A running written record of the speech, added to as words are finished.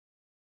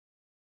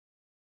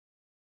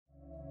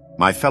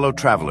My fellow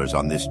travelers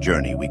on this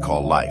journey we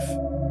call life,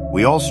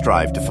 we all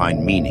strive to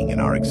find meaning in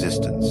our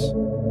existence.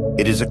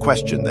 It is a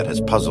question that has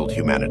puzzled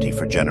humanity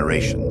for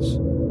generations.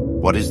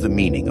 What is the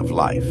meaning of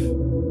life?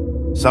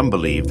 Some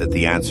believe that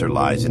the answer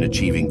lies in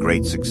achieving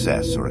great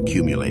success or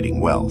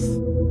accumulating wealth,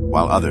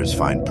 while others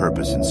find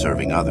purpose in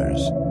serving others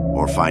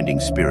or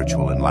finding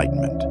spiritual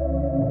enlightenment.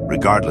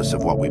 Regardless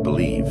of what we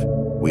believe,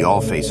 we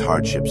all face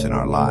hardships in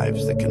our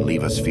lives that can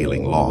leave us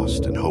feeling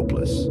lost and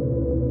hopeless.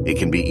 It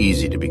can be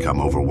easy to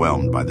become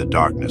overwhelmed by the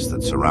darkness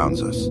that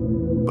surrounds us,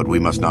 but we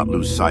must not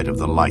lose sight of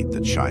the light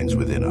that shines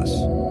within us.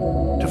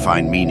 To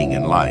find meaning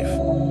in life,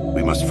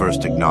 we must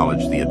first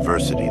acknowledge the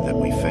adversity that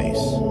we face.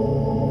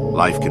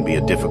 Life can be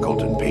a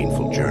difficult and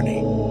painful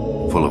journey,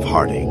 full of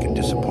heartache and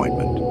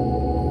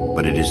disappointment.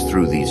 But it is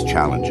through these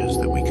challenges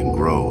that we can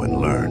grow and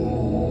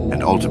learn,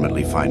 and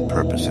ultimately find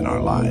purpose in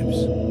our lives.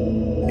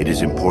 It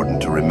is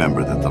important to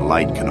remember that the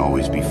light can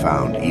always be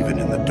found even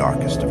in the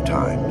darkest of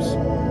times.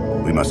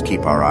 We must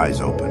keep our eyes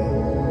open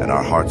and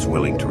our hearts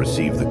willing to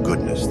receive the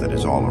goodness that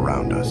is all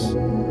around us.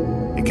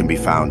 It can be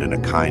found in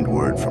a kind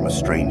word from a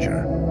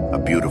stranger, a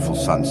beautiful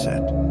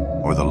sunset,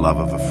 or the love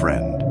of a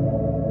friend.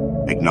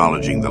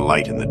 Acknowledging the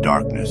light in the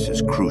darkness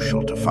is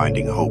crucial to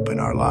finding hope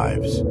in our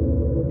lives.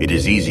 It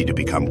is easy to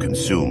become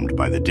consumed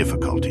by the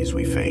difficulties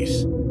we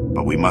face,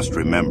 but we must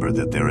remember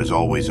that there is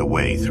always a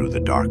way through the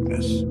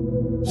darkness.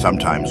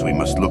 Sometimes we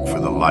must look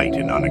for the light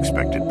in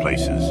unexpected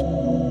places,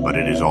 but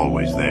it is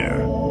always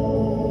there.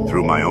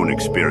 Through my own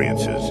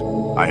experiences,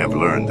 I have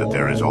learned that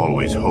there is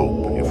always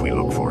hope if we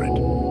look for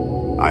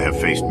it. I have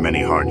faced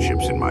many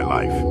hardships in my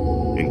life,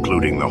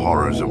 including the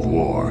horrors of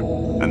war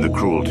and the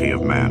cruelty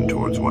of man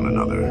towards one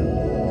another.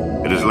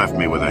 It has left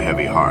me with a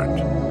heavy heart,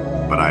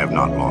 but I have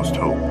not lost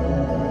hope.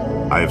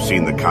 I have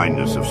seen the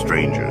kindness of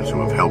strangers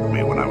who have helped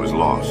me when I was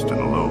lost and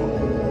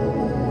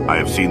alone. I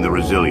have seen the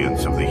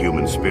resilience of the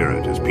human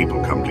spirit as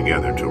people come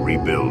together to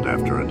rebuild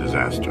after a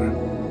disaster.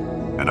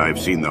 And I have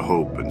seen the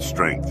hope and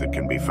strength that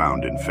can be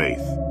found in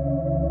faith.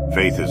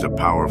 Faith is a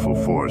powerful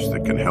force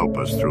that can help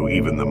us through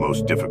even the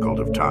most difficult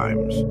of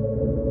times.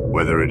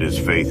 Whether it is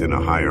faith in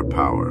a higher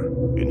power,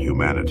 in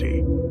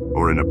humanity,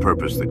 or in a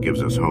purpose that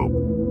gives us hope,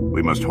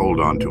 we must hold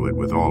on to it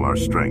with all our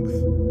strength.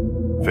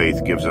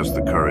 Faith gives us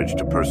the courage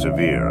to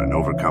persevere and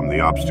overcome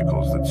the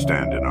obstacles that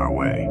stand in our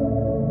way.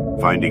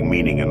 Finding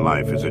meaning in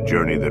life is a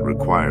journey that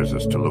requires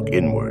us to look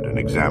inward and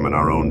examine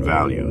our own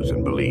values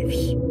and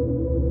beliefs.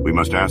 We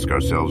must ask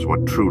ourselves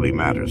what truly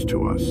matters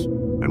to us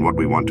and what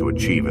we want to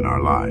achieve in our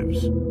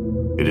lives.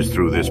 It is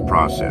through this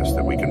process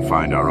that we can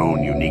find our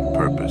own unique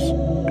purpose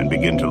and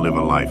begin to live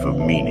a life of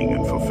meaning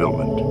and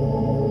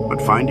fulfillment.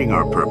 But finding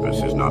our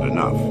purpose is not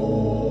enough.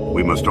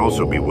 We must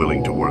also be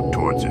willing to work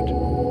towards it,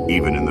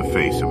 even in the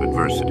face of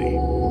adversity.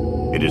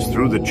 It is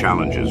through the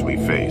challenges we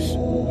face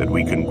that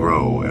we can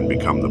grow and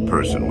become the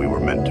person we were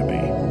meant to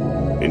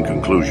be. In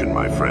conclusion,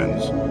 my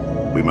friends,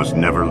 we must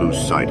never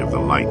lose sight of the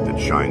light that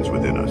shines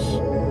within us.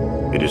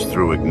 It is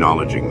through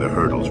acknowledging the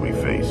hurdles we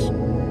face,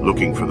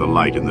 looking for the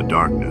light in the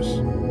darkness,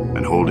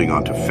 and holding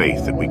on to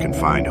faith that we can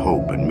find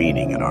hope and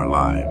meaning in our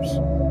lives.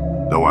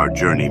 Though our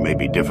journey may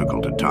be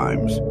difficult at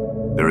times,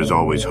 there is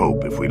always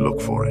hope if we look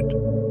for it.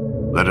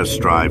 Let us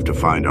strive to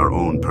find our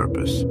own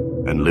purpose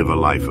and live a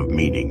life of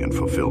meaning and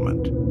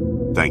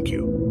fulfillment. Thank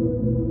you.